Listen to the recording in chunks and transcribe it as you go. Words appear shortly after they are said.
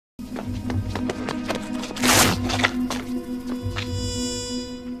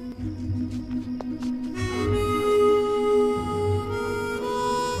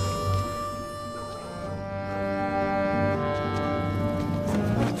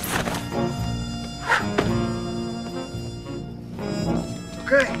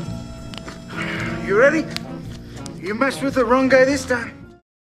You ready? You messed with the wrong guy this time.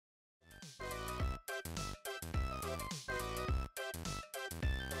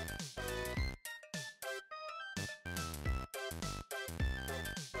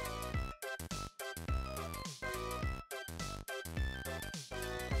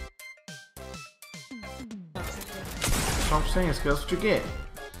 That's what I'm saying, Skittles. That's what you get.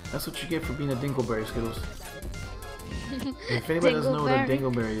 That's what you get for being a dingleberry, Skittles. If anybody doesn't know what a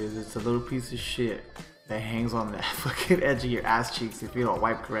dingleberry is, it's a little piece of shit that hangs on that fucking edge of your ass cheeks if you don't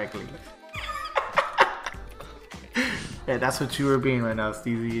wipe correctly. Yeah, that's what you were being right now,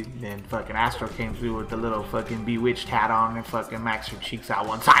 Steezy. Then fucking Astro came through with the little fucking bewitched hat on and fucking maxed your cheeks out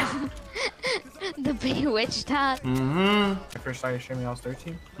one side. The bewitched hat. I first started streaming, I was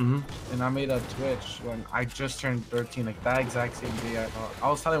 13. And I made a Twitch when I just turned 13, like that exact same day. I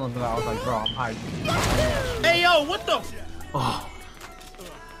was telling him that I was like, bro, I'm high. Hey yo, what the? Oh,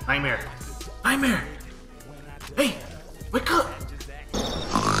 Nightmare, Nightmare. Hey, wake up.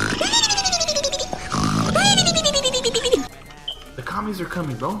 The commies are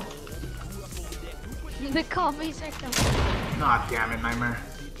coming, bro. The commies are coming. Nah, damn it, Nightmare.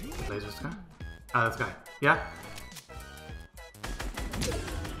 Laser sky? Ah, this guy. Yeah?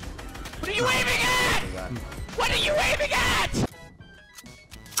 What are you aiming at? What are you aiming at?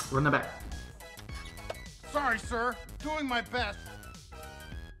 Run the back. Sorry, sir. Doing my best.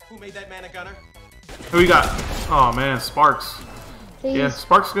 Who made that man a gunner? Who we got? Oh man, Sparks. Please. Yeah,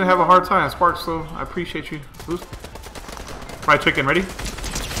 Sparks is gonna have a hard time. Sparks, so I appreciate you. Who's? Fried chicken, ready?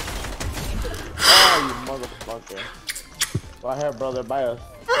 Oh, you motherfucker. Right here, brother, by us.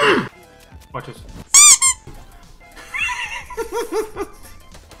 Watch this.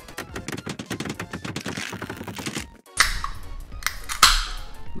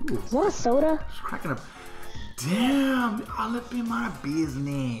 Is that a soda? She's cracking up. Damn, all up in my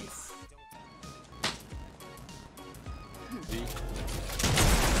business.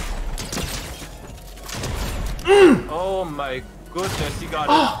 Oh my goodness, he got it.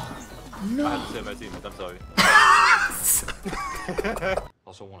 No. I had to say my teammate, I'm sorry.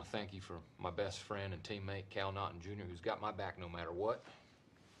 Also want to thank you for my best friend and teammate, Cal Naughton Jr., who's got my back no matter what.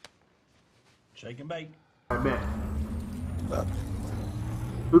 Shake and bake. I bet.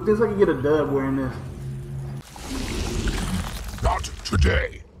 Who thinks I can get a dub wearing this? Not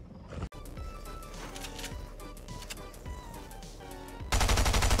today.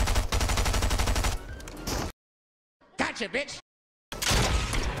 Gotcha, bitch.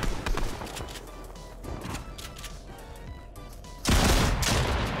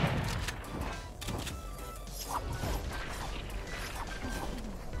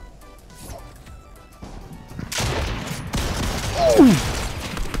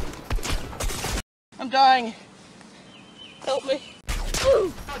 I'm dying. Help me.